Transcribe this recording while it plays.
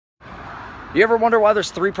You ever wonder why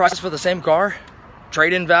there's 3 prices for the same car?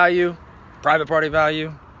 Trade-in value, private party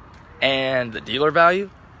value, and the dealer value?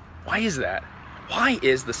 Why is that? Why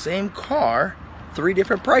is the same car 3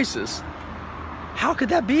 different prices? How could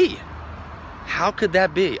that be? How could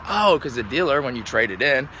that be? Oh, because the dealer, when you trade it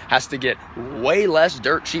in, has to get way less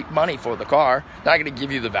dirt cheap money for the car. They're not going to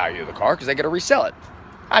give you the value of the car because they got to resell it.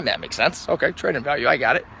 I mean, that makes sense. Okay, trade-in value, I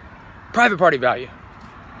got it. Private party value.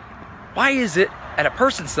 Why is it that a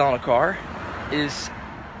person selling a car is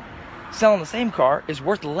selling the same car is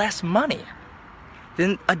worth less money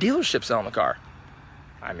than a dealership selling the car?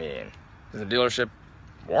 I mean, there's a dealership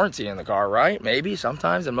warranty in the car, right? Maybe,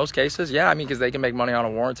 sometimes, in most cases, yeah. I mean, because they can make money on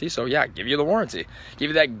a warranty, so yeah, give you the warranty. Give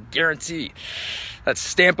you that guarantee, that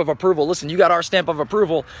stamp of approval. Listen, you got our stamp of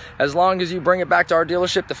approval as long as you bring it back to our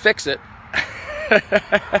dealership to fix it.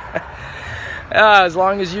 As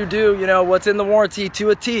long as you do, you know, what's in the warranty to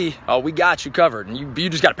a T, oh, we got you covered, and you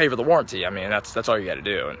just got to pay for the warranty. I mean, that's all you got to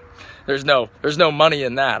do, and there's no money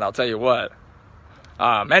in that, I'll tell you what.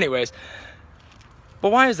 Anyways,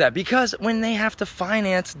 but why is that? Because when they have to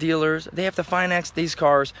finance dealers, they have to finance these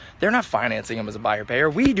cars, they're not financing them as a buyer payer.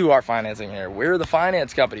 We do our financing here. We're the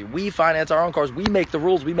finance company. We finance our own cars. We make the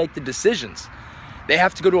rules. We make the decisions. They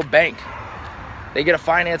have to go to a bank. They get a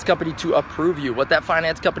finance company to approve you. What that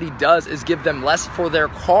finance company does is give them less for their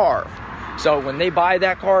car. So when they buy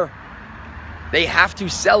that car, they have to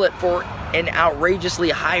sell it for an outrageously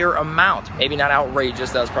higher amount. Maybe not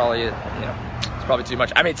outrageous. That was probably, it's probably too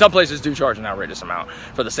much. I mean, some places do charge an outrageous amount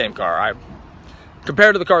for the same car.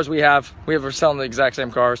 Compared to the cars we are selling the exact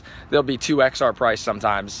same cars, they'll be 2x our price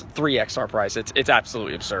sometimes, 3x our price. It's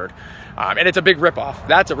absolutely absurd. And it's a big ripoff.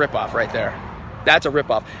 That's a ripoff right there. That's a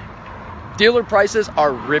ripoff. Dealer prices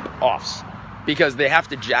are rip-offs because they have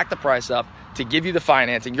to jack the price up to give you the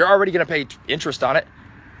financing. You're already going to pay interest on it.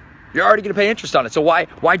 So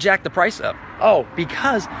why jack the price up? Oh,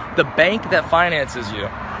 because the bank that finances you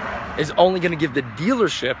is only going to give the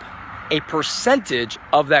dealership a percentage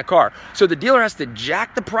of that car. So the dealer has to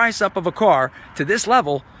jack the price up of a car to this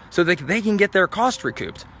level so that they can get their cost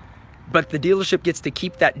recouped. But the dealership gets to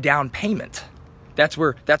keep that down payment. That's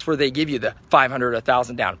where they give you the $500,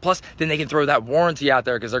 $1,000 down. Plus, then they can throw that warranty out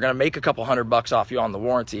there because they're going to make a couple $100 off you on the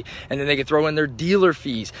warranty. And then they can throw in their dealer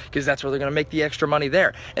fees because that's where they're going to make the extra money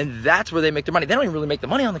there. And that's where they make their money. They don't even really make the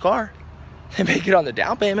money on the car. They make it on the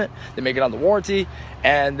down payment, they make it on the warranty,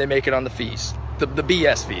 and they make it on the fees. The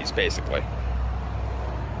BS fees, basically.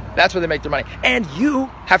 That's where they make their money. And you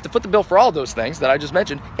have to foot the bill for all those things that I just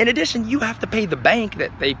mentioned. In addition, you have to pay the bank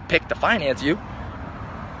that they picked to finance you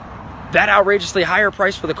that outrageously higher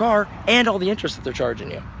price for the car and all the interest that they're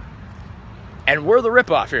charging you. And we're the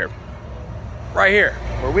ripoff here. Right here,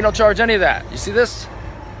 where we don't charge any of that. You see this?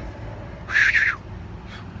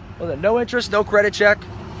 Well, no interest, no credit check,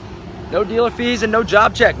 no dealer fees, and no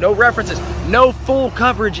job check, no references, no full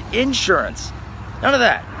coverage insurance. None of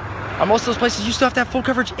that. On most of those places, you still have to have full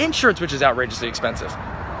coverage insurance, which is outrageously expensive.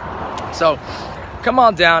 So, come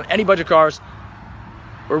on down, Any Budget Cars,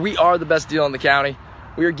 where we are the best deal in the county.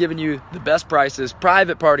 We are giving you the best prices,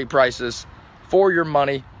 private party prices for your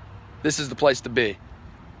money. This is the place to be.